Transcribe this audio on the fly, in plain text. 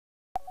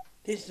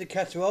This is the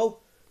casserole.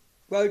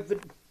 Road for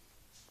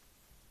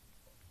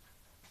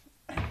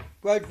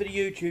the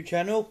YouTube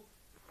channel.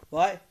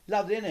 Right,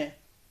 lovely, innit?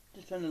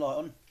 Just turn the light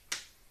on.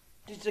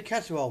 This is the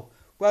casserole.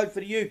 Road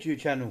for the YouTube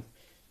channel.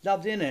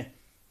 Lovely, innit?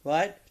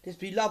 Right, this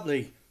be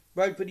lovely.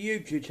 Road for the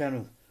YouTube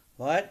channel.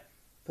 Right,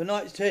 for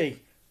night's tea.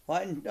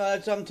 Right, and I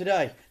had some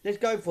today. Let's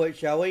go for it,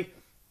 shall we?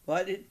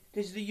 Right,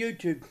 this is the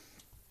YouTube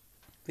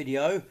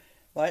video.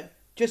 Right,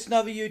 just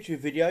another YouTube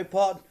video.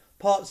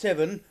 Part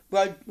 7.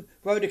 Road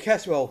to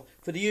casserole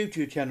for the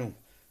YouTube channel.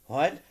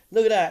 Right,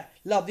 look at that.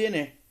 Lovely,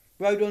 innit?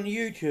 Road on the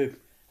YouTube.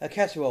 A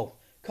casserole.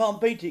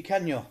 Can't beat it,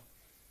 can you?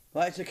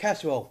 Right, it's a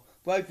casserole.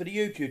 Road for the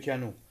YouTube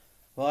channel.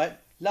 Right,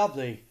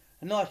 lovely.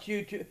 A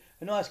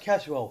nice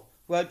casserole.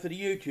 Road for the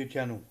YouTube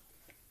channel.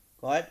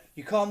 Right,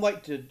 you can't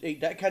wait to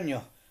eat that, can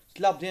you? It's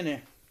lovely,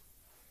 innit?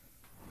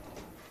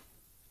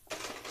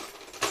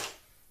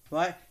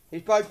 Right,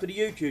 it's road for the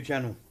YouTube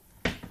channel.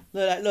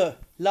 Look at that, look.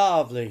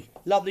 Lovely.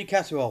 Lovely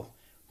casserole.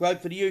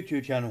 Road for the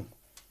YouTube channel.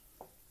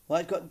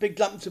 Right, it's got big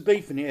lumps of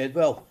beef in it as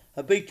well.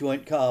 A beef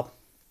joint carb.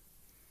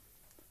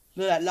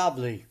 Look at that,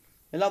 lovely.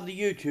 A lovely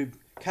YouTube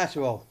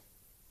casserole.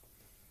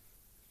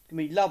 It's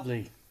going to be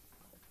lovely.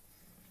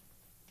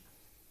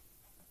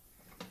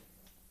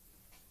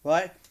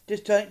 Right,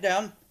 just turn it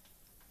down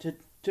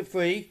to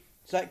 3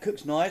 so it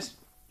cooks nice.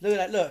 Look at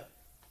that, look.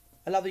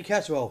 A lovely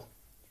casserole.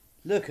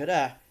 Look at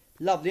that.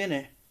 Lovely,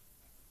 innit?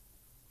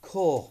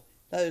 Cool.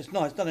 That is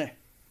nice, doesn't it?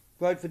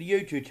 Road for the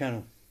YouTube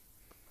channel.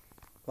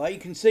 Right, you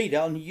can see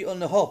that on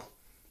the hob.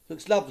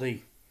 Looks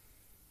lovely.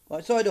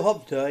 Right, sorry the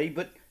hob's dirty,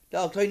 but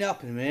I'll clean it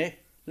up in a minute.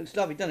 Looks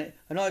lovely, doesn't it?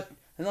 A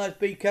nice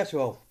beef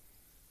casserole.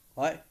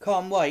 Right,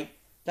 can't wait.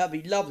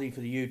 That'd be lovely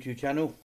for the YouTube channel.